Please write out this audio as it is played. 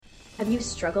Have you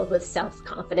struggled with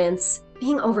self-confidence?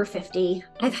 Being over 50,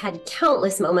 I've had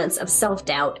countless moments of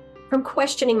self-doubt, from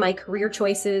questioning my career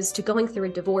choices to going through a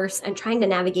divorce and trying to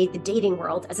navigate the dating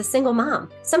world as a single mom.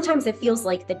 Sometimes it feels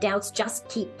like the doubts just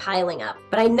keep piling up,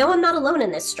 but I know I'm not alone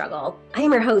in this struggle. I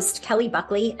am your host, Kelly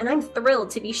Buckley, and I'm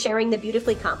thrilled to be sharing the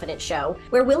Beautifully Confident Show,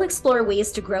 where we'll explore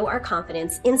ways to grow our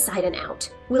confidence inside and out.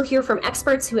 We'll hear from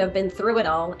experts who have been through it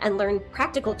all and learn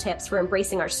practical tips for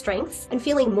embracing our strengths and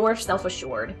feeling more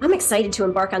self-assured. I'm excited to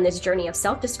embark on this journey of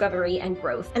self-discovery and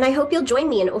growth, and I hope you'll join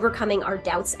me in overcoming our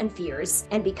doubts and fears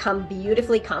and become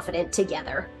beautifully confident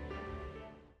together.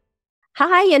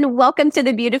 Hi, and welcome to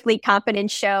the Beautifully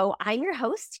Confident Show. I'm your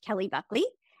host, Kelly Buckley,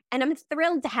 and I'm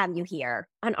thrilled to have you here.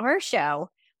 On our show,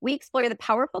 we explore the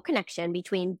powerful connection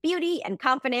between beauty and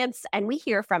confidence, and we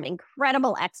hear from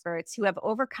incredible experts who have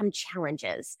overcome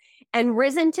challenges and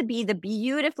risen to be the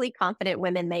beautifully confident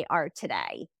women they are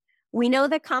today. We know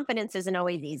that confidence isn't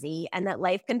always easy and that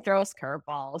life can throw us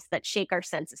curveballs that shake our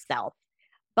sense of self.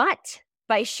 But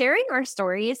by sharing our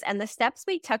stories and the steps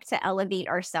we took to elevate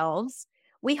ourselves,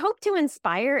 we hope to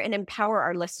inspire and empower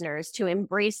our listeners to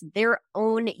embrace their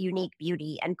own unique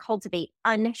beauty and cultivate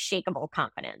unshakable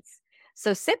confidence.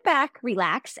 So sit back,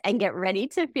 relax, and get ready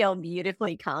to feel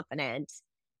beautifully confident.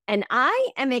 And I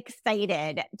am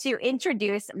excited to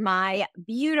introduce my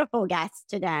beautiful guest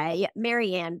today,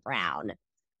 Marianne Brown.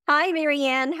 Hi,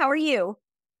 Marianne. How are you?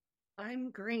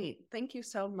 I'm great. Thank you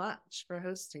so much for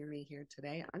hosting me here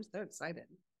today. I'm so excited.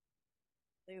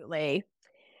 Absolutely.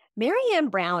 Marianne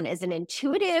Brown is an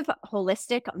intuitive,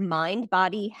 holistic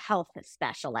mind-body health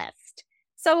specialist.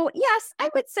 So yes, I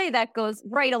would say that goes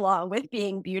right along with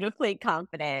being beautifully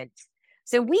confident.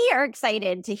 So we are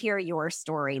excited to hear your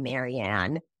story,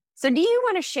 Marianne. So do you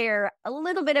want to share a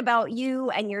little bit about you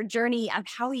and your journey of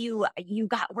how you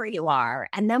got where you are?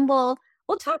 And then we'll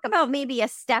talk about maybe a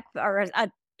step or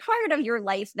a part of your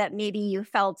life that maybe you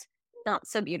felt not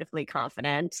so beautifully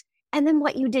confident, and then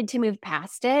what you did to move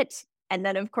past it. And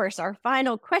then, of course, our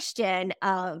final question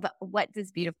of what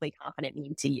does beautifully confident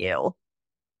mean to you?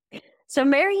 So,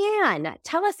 Marianne,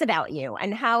 tell us about you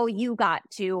and how you got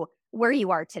to where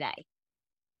you are today.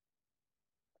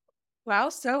 Well,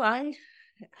 so I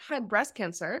had breast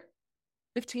cancer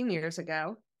 15 years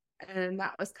ago, and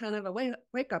that was kind of a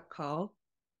wake-up call.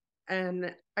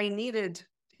 And I needed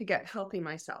to get healthy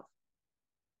myself.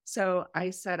 So I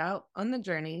set out on the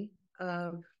journey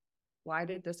of why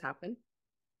did this happen?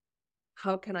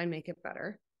 How can I make it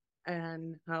better?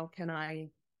 And how can I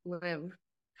live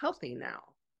healthy now?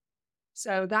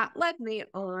 So that led me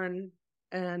on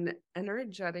an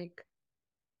energetic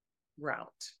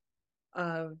route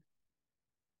of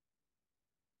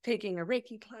taking a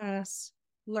Reiki class,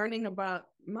 learning about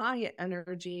my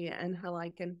energy and how I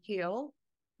can heal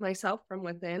myself from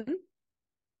within,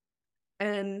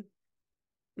 and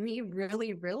me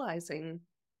really realizing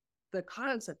the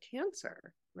cause of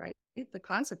cancer, right? The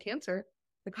cause of cancer,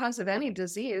 the cause of any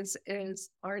disease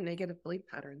is our negative belief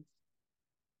patterns.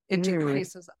 It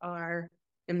decreases our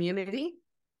immunity.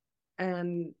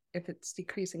 And if it's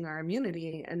decreasing our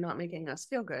immunity and not making us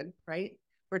feel good, right?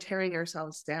 We're tearing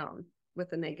ourselves down with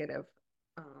the negative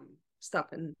stuff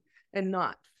and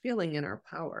not feeling in our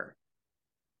power.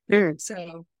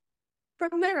 So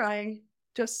from there, I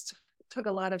just took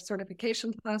a lot of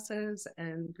certification classes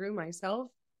and grew myself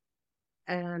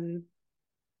and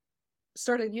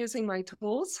started using my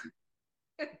tools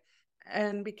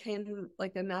and became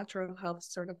like a natural health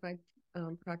certified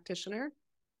practitioner,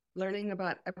 learning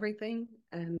about everything.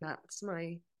 And that's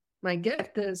my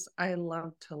gift is I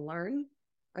love to learn.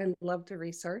 I love to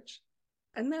research.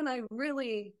 And then I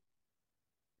really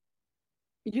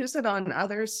use it on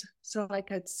others so I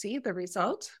could see the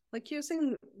result, like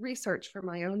using research for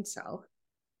my own self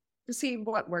to see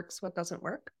what works, what doesn't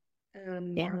work.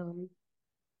 And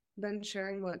then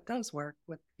sharing what does work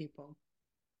with people.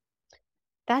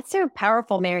 That's so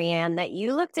powerful, Marianne, that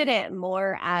you looked at it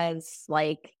more as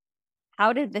like,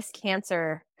 how did this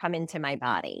cancer come into my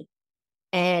body?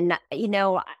 And,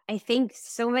 I think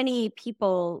so many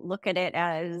people look at it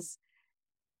as,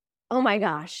 oh my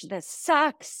gosh, this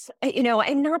sucks.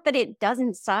 And not that it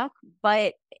doesn't suck,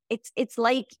 but it's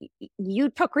like you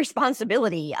took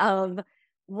responsibility of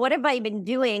what have I been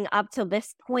doing up to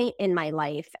this point in my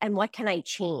life and what can I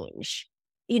change?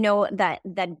 That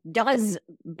does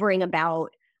bring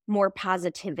about more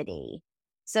positivity.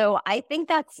 So I think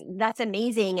that's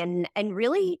amazing and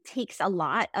really takes a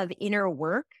lot of inner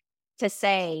work to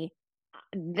say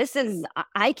this is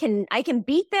I can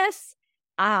beat this,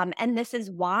 and this is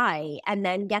why, and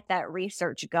then get that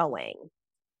research going.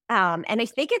 And I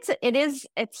think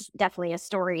it's definitely a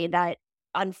story that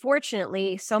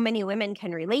unfortunately so many women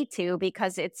can relate to,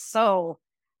 because it's so,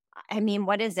 I mean,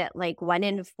 what is it? Like 1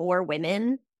 in 4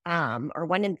 women, or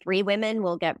 1 in 3 women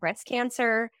will get breast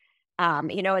cancer.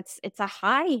 It's a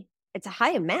high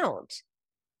amount.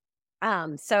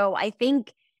 So I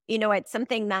think, it's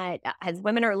something that, as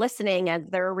women are listening, as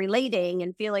they're relating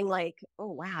and feeling like,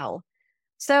 oh wow.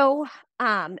 So,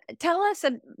 tell us,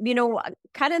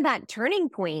 kind of that turning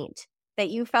point that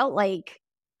you felt like,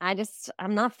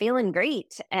 I'm not feeling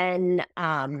great, and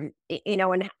and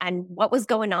what was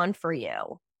going on for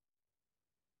you.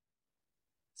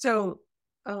 So,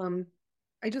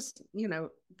 I just,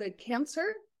 the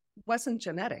cancer wasn't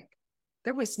genetic.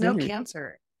 There was no Mhm.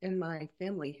 cancer in my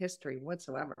family history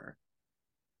whatsoever.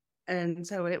 And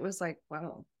so it was like,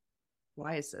 wow,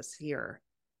 why is this here?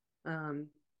 Um,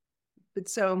 but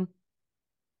so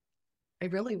I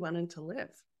really wanted to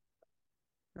live,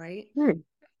 right? Hmm.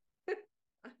 I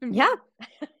Yeah.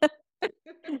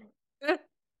 mean,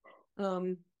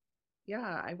 um,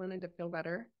 yeah, I wanted to feel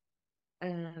better.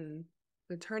 And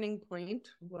the turning point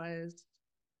was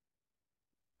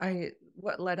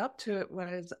what led up to it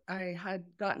was I had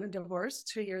gotten a divorce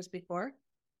 2 years before,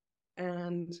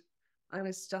 and I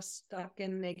was just stuck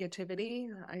in negativity.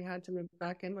 I had to move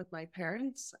back in with my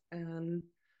parents, and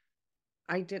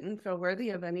I didn't feel worthy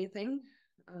of anything.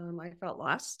 I felt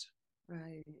lost.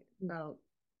 I felt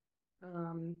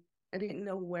I didn't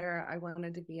know where I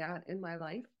wanted to be at in my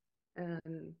life,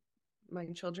 and my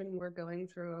children were going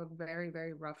through a very,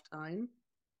 very rough time.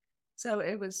 So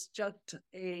it was just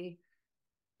a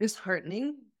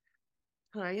disheartening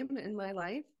time in my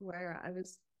life where I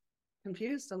was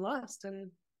confused and lost,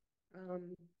 and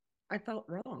um, I felt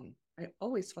wrong. I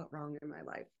always felt wrong in my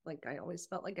life. Like I always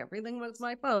felt like everything was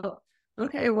my fault.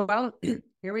 Okay, well,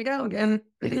 here we go again.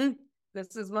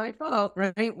 This is my fault,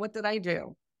 right? What did I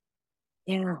do?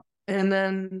 Yeah. And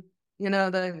then,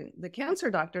 the cancer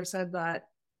doctor said that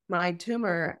my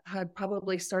tumor had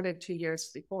probably started 2 years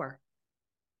before.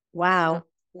 So Wow.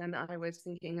 then I was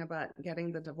thinking about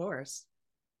getting the divorce.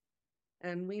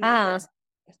 And we know Ah.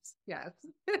 what yes.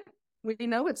 We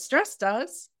know what stress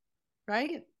does,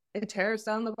 right? It tears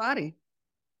down the body.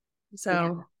 Yeah.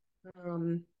 So,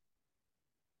 um,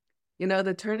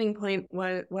 the turning point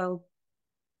was, well,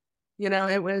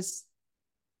 it was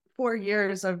 4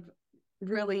 years of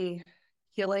really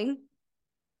healing,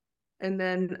 and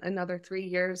then another 3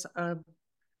 years of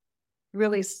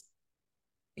really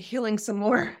healing some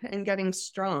more and getting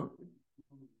strong.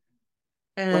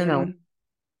 Wow. And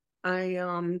I,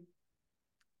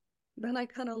 then I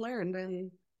kind of learned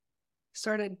and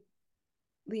started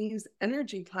these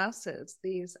energy classes,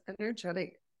 these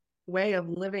energetic way of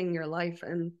living your life,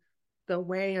 and the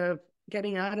way of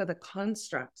getting out of the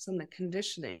constructs and the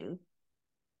conditioning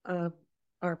of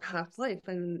our past life,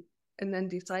 and then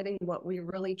deciding what we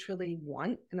really truly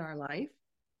want in our life.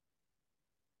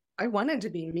 I wanted to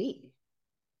be me.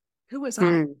 Who was I?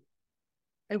 Hmm.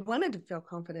 I wanted to feel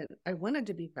confident. I wanted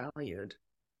to be valued.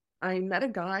 I met a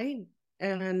guy,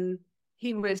 and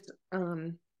he was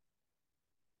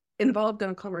involved in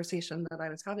a conversation that I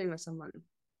was having with someone.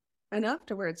 And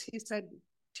afterwards, he said,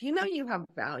 "Do you know you have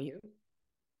value?"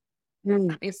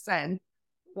 Hmm. I said,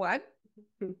 "What?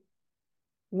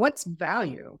 What's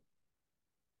value?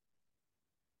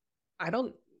 I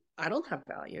don't I don't have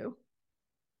value."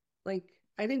 Like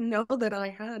I didn't know that I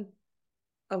had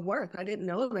a worth. I didn't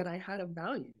know that I had a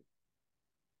value.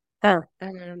 Huh.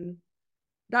 And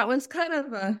that was kind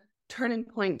of a turning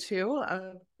point too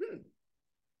of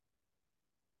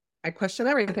I question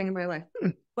everything in my life.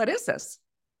 What is this?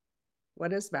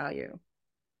 What is value?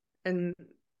 And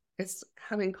it's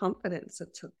having confidence.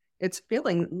 It's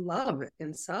feeling love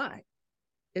inside.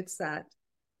 It's that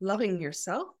loving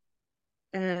yourself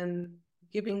and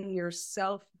giving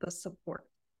yourself the support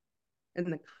and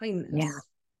the Yeah. kindness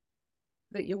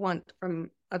that you want from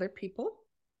other people.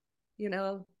 You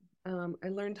know, I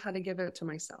learned how to give it to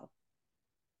myself.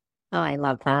 Oh, I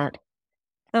love that.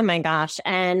 Oh my gosh.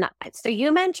 And so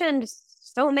you mentioned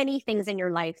so many things in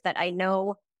your life that I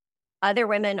know other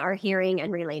women are hearing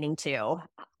and relating to.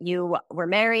 You were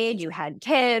married, you had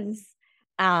kids,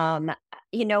 um,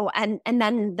 and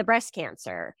then the breast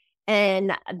cancer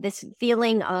and this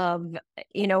feeling of,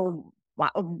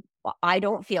 wow, I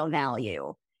don't feel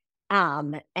value.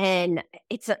 And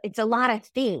it's a lot of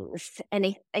things.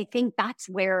 And I think that's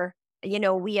where,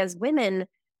 we as women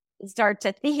start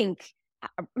to think,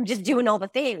 I'm just doing all the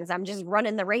things. I'm just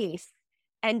running the race,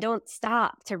 and don't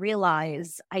stop to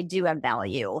realize I do have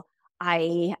value.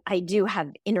 I do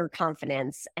have inner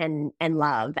confidence and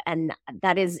love, and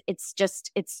that is, it's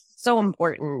so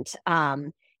important.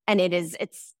 And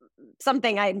it's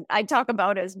something I talk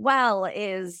about as well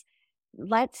is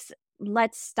let's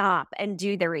stop and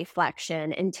do the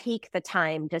reflection and take the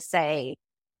time to say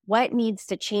what needs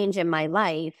to change in my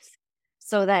life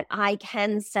so that I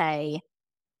can say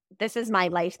this is my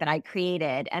life that I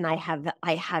created and I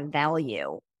have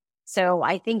value. So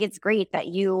I think it's great that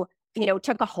you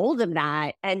took a hold of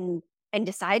that and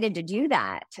decided to do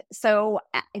that. So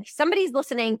if somebody's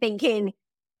listening thinking,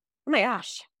 oh my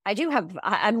gosh,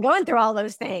 I'm going through all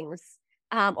those things,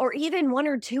 or even one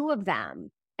or two of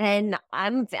them, and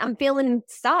I'm feeling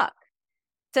stuck.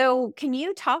 So can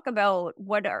you talk about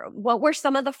what were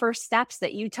some of the first steps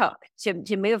that you took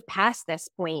to move past this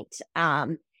point,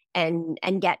 and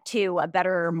get to a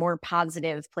better, more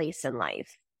positive place in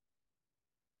life?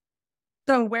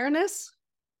 The awareness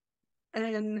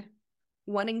and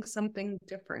wanting something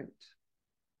different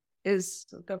is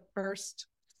the first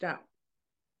step.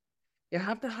 You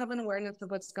have to have an awareness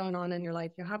of what's going on in your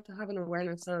life. You have to have an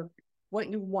awareness of what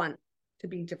you want to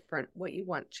be different, what you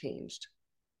want changed.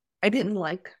 I didn't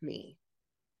like me.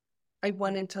 I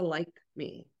wanted to like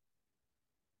me.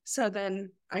 So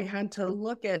then I had to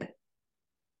look at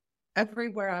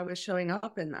everywhere I was showing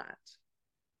up in that.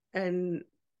 And,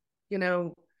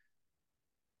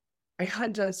 I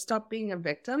had to stop being a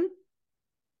victim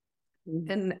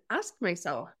and ask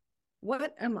myself,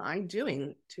 what am I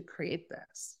doing to create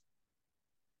this?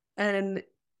 And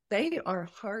they are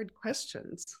hard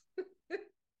questions.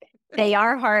 They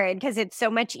are hard because it's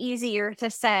so much easier to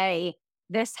say,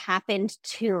 this happened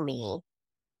to me.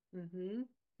 Mm-hmm.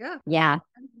 Yeah. Yeah.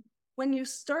 When you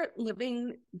start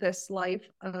living this life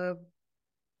of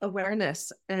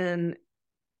awareness and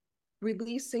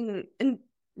releasing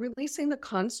the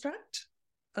construct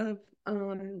of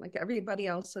like everybody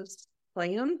else's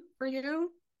plan for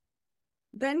you,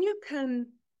 then you can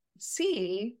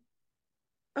see,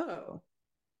 oh,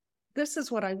 this is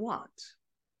what I want.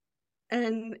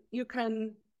 And you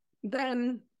can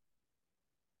then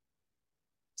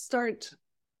start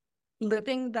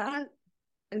living that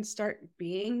and start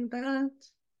being that.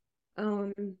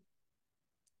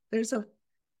 There's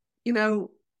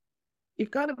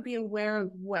you've got to be aware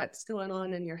of what's going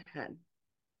on in your head.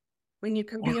 When you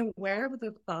can be aware of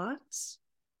the thoughts,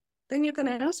 then you can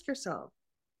ask yourself,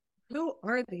 who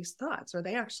are these thoughts? Are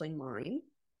they actually mine?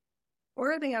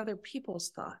 Or are they other people's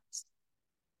thoughts?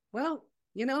 Well,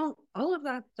 all of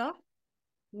that stuff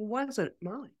wasn't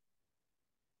mine.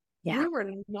 Yeah. We were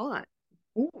not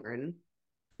born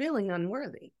feeling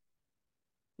unworthy.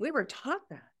 We were taught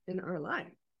that in our life.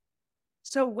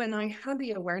 So when I had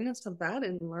the awareness of that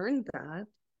and learned that,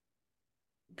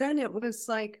 then it was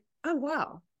like, oh,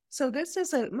 wow. So this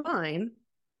isn't mine.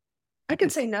 I can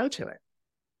say no to it,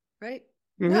 right?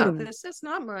 Mm-hmm. No, this is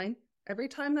not mine. Every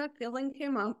time that feeling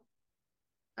came up,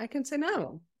 I can say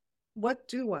no. What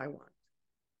do I want?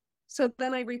 So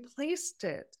then I replaced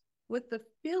it with the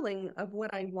feeling of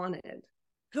what I wanted.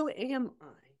 Who am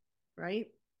I, right?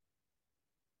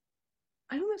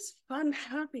 I'm this fun,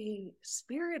 happy,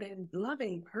 spirited,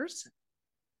 loving person.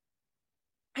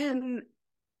 And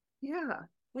yeah,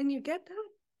 when you get that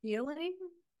feeling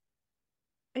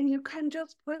and you can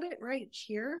just put it right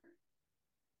here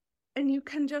and you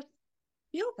can just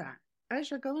feel that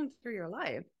as you're going through your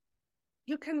life,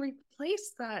 you can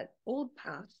replace that old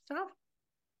past stuff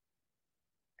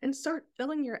and start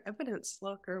filling your evidence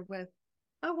locker with,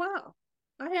 oh, wow,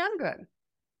 I am good.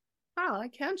 Wow, I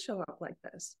can show up like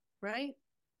this, right?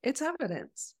 It's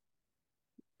evidence.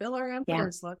 Fill our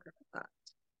evidence locker with that.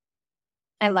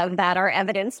 I love that. Our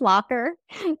evidence locker.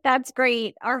 That's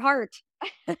great. Our heart.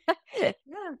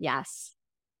 Yes.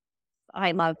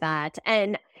 I love that.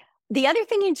 And the other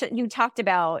thing you talked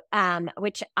about,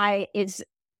 which is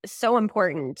so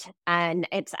important, and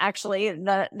it's actually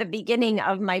the beginning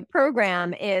of my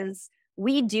program, is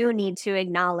we do need to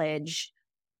acknowledge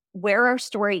where our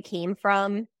story came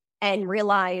from and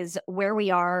realize where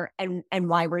we are and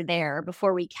why we're there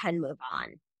before we can move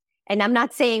on. And I'm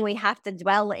not saying we have to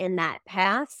dwell in that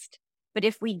past, but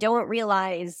if we don't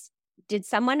realize, did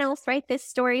someone else write this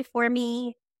story for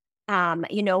me? Why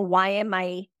am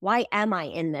I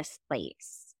in this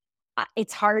place?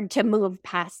 It's hard to move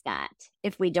past that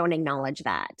if we don't acknowledge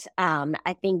that.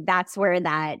 I think that's where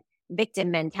that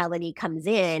victim mentality comes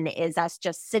in, is us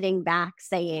just sitting back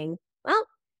saying, well,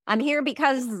 I'm here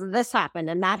because this happened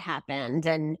and that happened.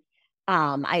 And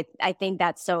I think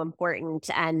that's so important.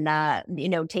 And,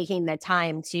 taking the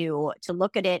time to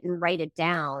look at it and write it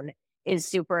down is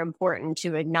super important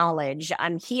to acknowledge.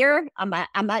 I'm here, I'm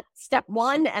at step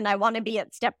 1 and I want to be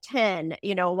at step 10.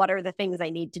 What are the things I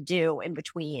need to do in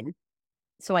between?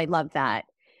 So I love that.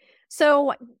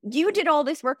 So you did all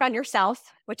this work on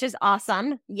yourself, which is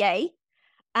awesome. Yay.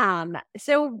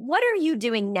 So what are you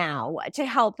doing now to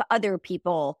help other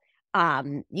people,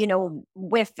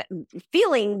 with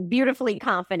feeling beautifully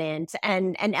confident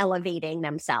and elevating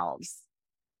themselves?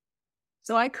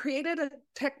 So I created a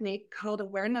technique called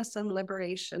awareness and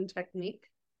liberation technique.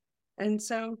 And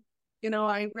so,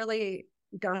 I really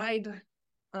guide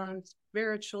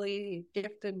spiritually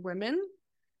gifted women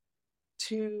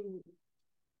to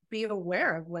be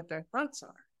aware of what their thoughts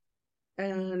are.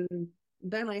 And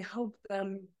then I help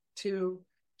them to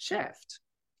shift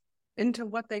into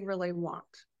what they really want.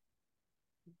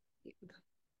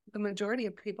 The majority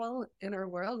of people in our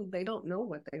world, they don't know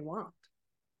what they want.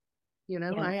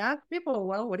 Yeah. I ask people,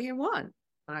 well, what do you want?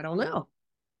 I don't know.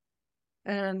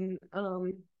 And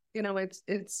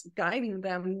it's guiding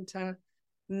them to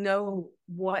know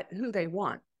who they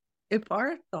want. If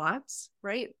our thoughts,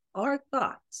 right, our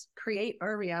thoughts create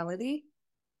our reality,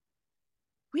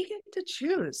 we get to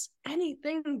choose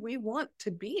anything we want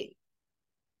to be.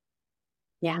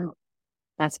 Yeah,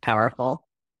 that's powerful.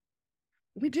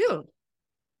 We do.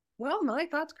 Well, my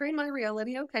thoughts create my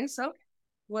reality. Okay, so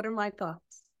what are my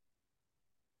thoughts?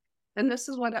 And this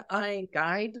is what I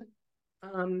guide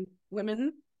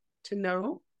women to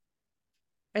know.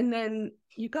 And then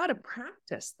you got to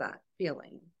practice that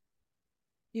feeling.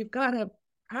 You've got to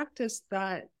practice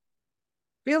that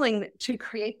feeling to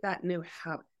create that new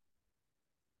habit,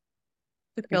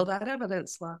 to fill that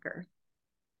evidence locker.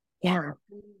 Yeah.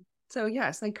 So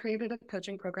yes, I created a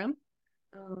coaching program.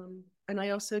 And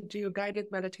I also do guided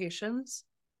meditations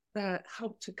that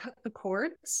help to cut the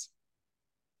cords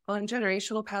on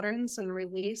generational patterns and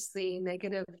release the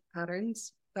negative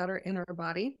patterns that are in our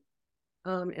body,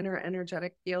 in our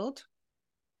energetic field.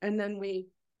 And then we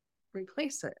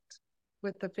replace it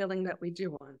with the feeling that we do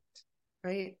want,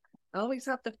 right? I always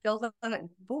have to fill that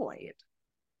void.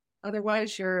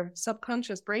 Otherwise, your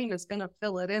subconscious brain is going to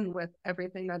fill it in with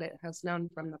everything that it has known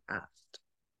from the past.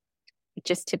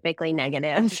 Just typically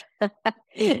negative.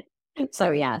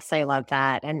 So yes, I love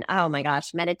that. And oh my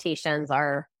gosh, meditations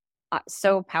are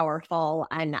so powerful.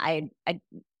 And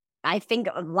I think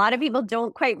a lot of people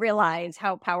don't quite realize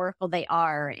how powerful they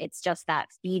are. It's just that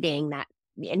feeding that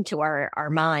into our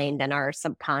mind and our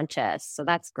subconscious. So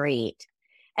that's great.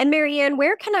 And Marianne,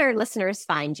 where can our listeners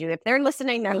find you? If they're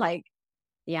listening, they're like,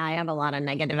 yeah, I have a lot of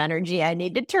negative energy. I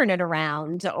need to turn it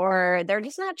around. Or they're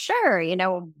just not sure,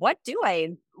 what do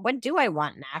I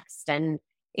want next? And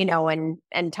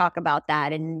talk about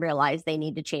that and realize they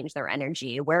need to change their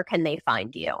energy. Where can they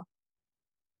find you?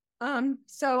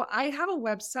 So I have a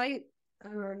website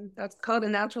that's called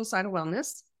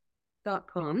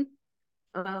thenaturalsideofwellness.com.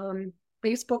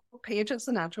 Facebook page is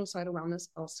The Natural Side of Wellness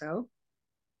also.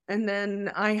 And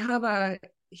then I have a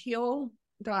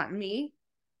heal.me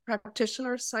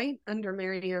practitioner site under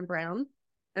Marianne Brown.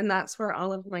 And that's where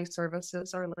all of my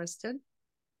services are listed.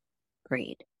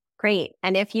 Great. Great.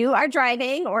 And if you are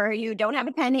driving or you don't have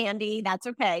a pen handy, that's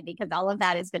okay, because all of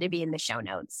that is going to be in the show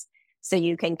notes. So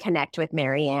you can connect with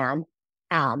Marianne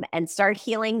and start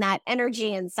healing that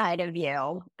energy inside of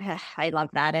you. I love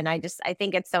that. And I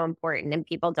think it's so important. And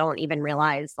people don't even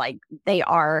realize like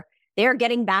they're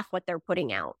getting back what they're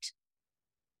putting out.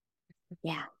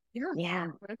 Yeah. Yeah.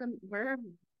 We're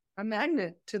a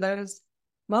magnet to those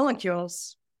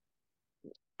molecules.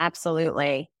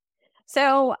 Absolutely.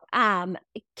 So, can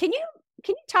you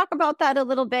talk about that a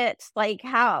little bit? Like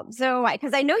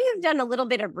because I know you've done a little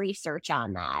bit of research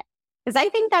on that, because I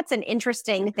think that's an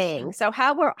interesting thing. So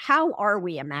how are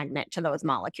we a magnet to those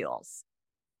molecules?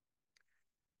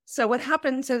 So what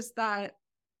happens is that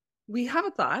we have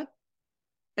a thought,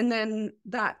 and then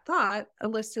that thought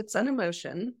elicits an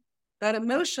emotion. That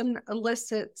emotion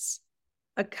elicits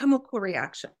a chemical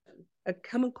reaction, a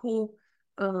chemical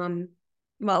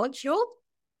molecule.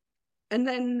 And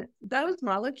then those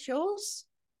molecules,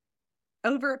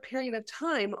 over a period of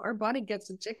time, our body gets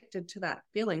addicted to that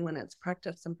feeling when it's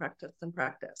practiced and practiced and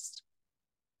practiced.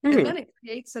 Mm-hmm. And then it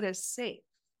creates it as safe,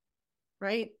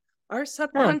 right? Our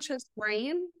subconscious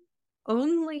brain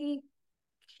only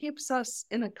keeps us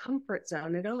in a comfort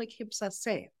zone. It only keeps us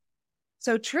safe.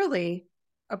 So truly,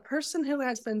 a person who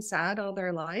has been sad all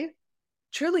their life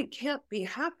truly can't be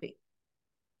happy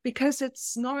because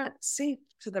it's not safe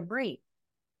to the brain.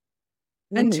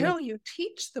 Mm-hmm. Until you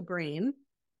teach the brain,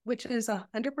 which is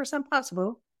 100%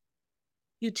 possible,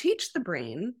 you teach the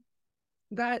brain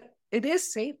that it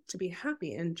is safe to be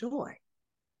happy and joy.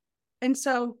 And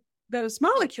so those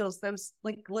molecules,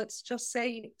 let's just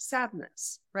say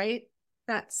sadness, right?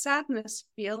 That sadness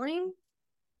feeling,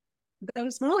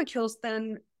 those molecules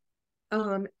then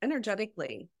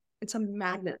energetically it's a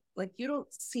magnet. Like you don't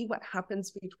see what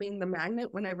happens between the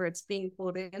magnet whenever it's being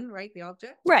pulled in, right? The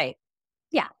object. Right.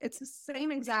 Yeah. It's the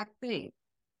same exact thing.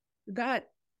 That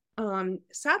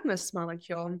sadness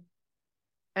molecule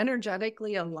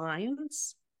energetically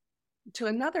aligns to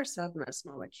another sadness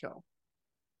molecule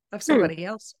of somebody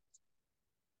else.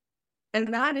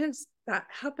 And that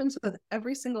happens with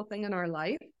every single thing in our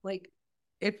life. Like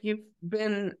if you've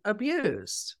been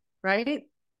abused, right?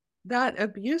 That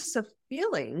abusive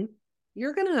feeling,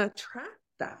 you're going to attract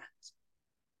that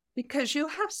because you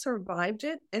have survived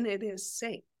it and it is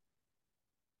safe.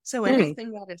 So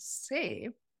anything that is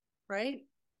safe, right?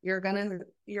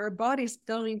 Your body's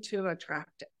going to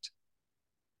attract it.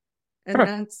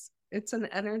 And it's an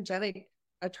energetic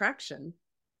attraction.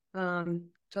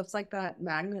 Just like that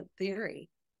magnet theory.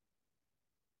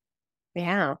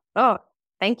 Yeah. Oh,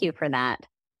 thank you for that.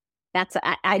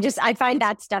 I find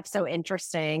that stuff so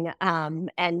interesting.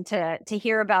 And to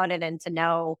hear about it and to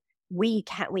know we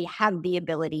have the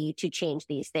ability to change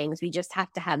these things. We just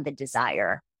have to have the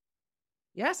desire.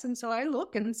 Yes. And so I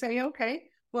look and say, okay,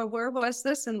 well, where was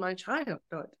this in my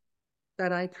childhood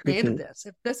that I created this?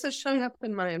 If this is showing up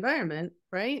in my environment,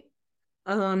 right?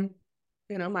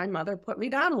 My mother put me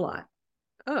down a lot.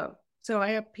 Oh, so I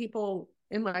have people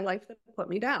in my life that put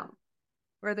me down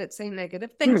or that say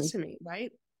negative things to me,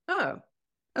 right? Oh,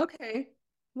 okay.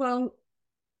 Well,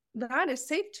 that is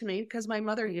safe to me because my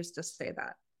mother used to say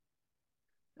that.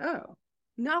 Oh,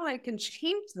 now I can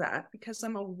change that because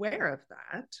I'm aware of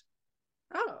that.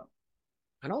 Oh,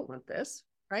 I don't want this,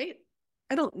 right?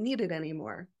 I don't need it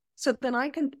anymore. So then I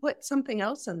can put something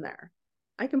else in there.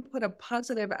 I can put a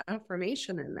positive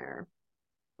affirmation in there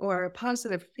or a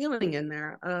positive feeling in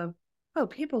there of, oh,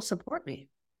 people support me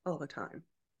all the time.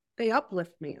 They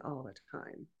uplift me all the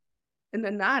time. And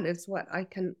then that is what I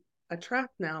can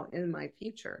attract now in my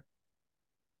future.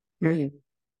 I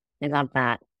love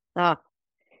that. Oh,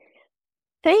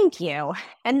 thank you.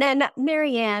 And then,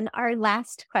 Marianne, our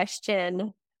last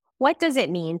question. What does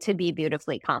it mean to be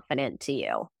beautifully confident to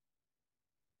you?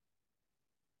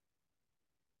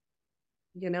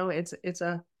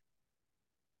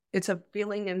 It's a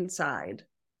feeling inside.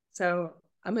 So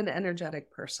I'm an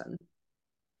energetic person.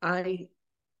 I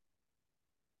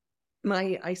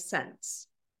sense,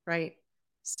 right?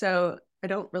 So I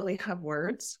don't really have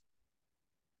words,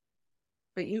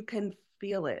 but you can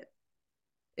feel it.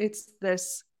 It's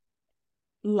this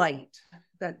light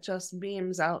that just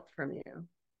beams out from you.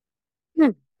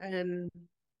 And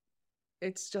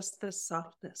it's just this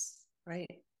softness,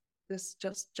 right? This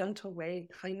just gentle way,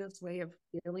 kindness way of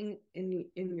feeling in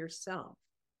yourself.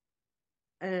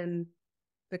 And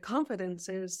the confidence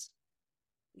is,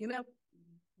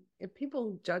 if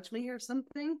people judge me or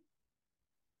something,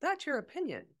 that's your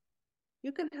opinion.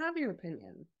 You can have your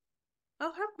opinion.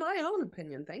 I'll have my own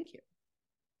opinion. Thank you.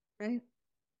 Right?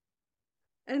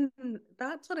 And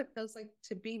that's what it feels like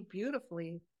to be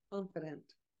beautifully confident.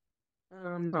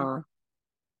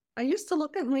 I used to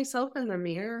look at myself in the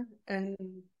mirror and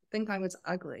think I was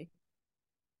ugly.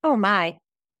 Oh my.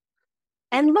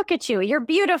 And look at you. You're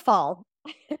beautiful.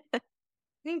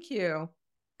 Thank you.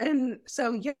 And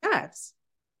so, yes,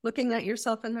 looking at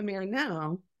yourself in the mirror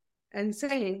now and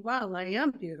saying, wow, I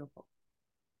am beautiful.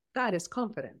 That is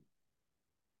confident.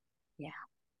 Yeah,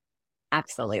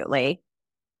 absolutely.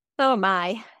 Oh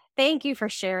my. Thank you for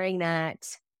sharing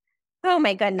that. Oh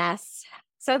my goodness.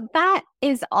 So that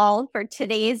is all for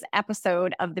today's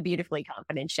episode of the Beautifully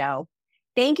Confident Show.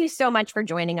 Thank you so much for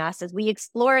joining us as we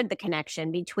explored the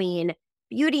connection between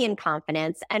beauty and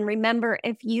confidence. And remember,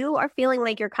 if you are feeling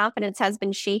like your confidence has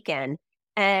been shaken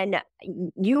and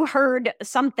you heard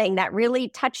something that really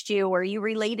touched you or you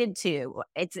related to,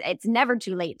 it's never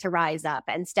too late to rise up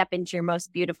and step into your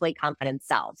most beautifully confident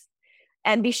self.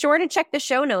 And be sure to check the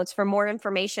show notes for more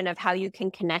information of how you can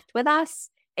connect with us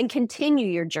and continue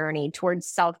your journey towards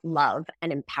self-love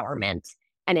and empowerment.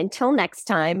 And until next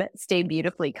time, stay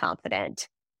beautifully confident.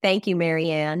 Thank you,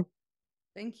 Marianne.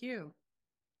 Thank you.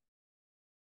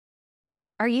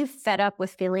 Are you fed up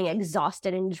with feeling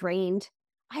exhausted and drained?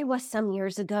 I was some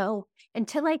years ago,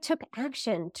 until I took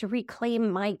action to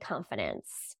reclaim my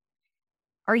confidence.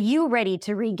 Are you ready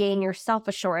to regain your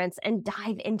self-assurance and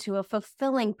dive into a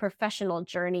fulfilling professional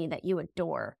journey that you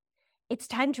adore? It's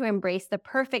time to embrace the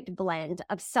perfect blend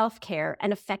of self-care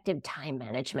and effective time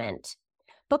management.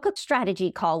 Book a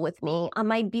strategy call with me on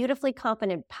my Beautifully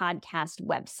Confident podcast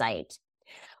website,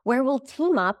 where we'll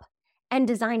team up and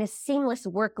design a seamless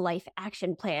work-life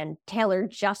action plan tailored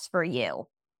just for you.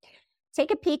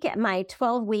 Take a peek at my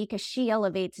 12-week She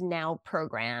Elevates Now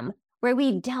program, where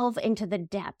we delve into the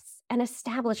depths and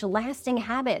establish lasting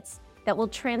habits that will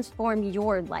transform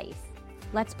your life.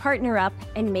 Let's partner up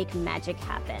and make magic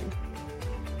happen.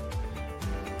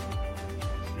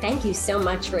 Thank you so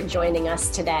much for joining us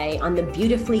today on the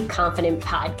Beautifully Confident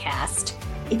podcast.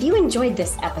 If you enjoyed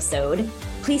this episode,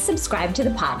 please subscribe to the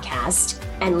podcast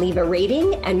and leave a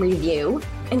rating and review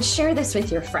and share this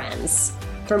with your friends.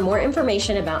 For more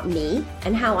information about me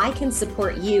and how I can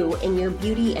support you in your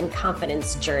beauty and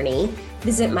confidence journey,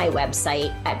 visit my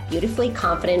website at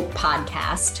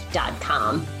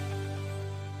beautifullyconfidentpodcast.com.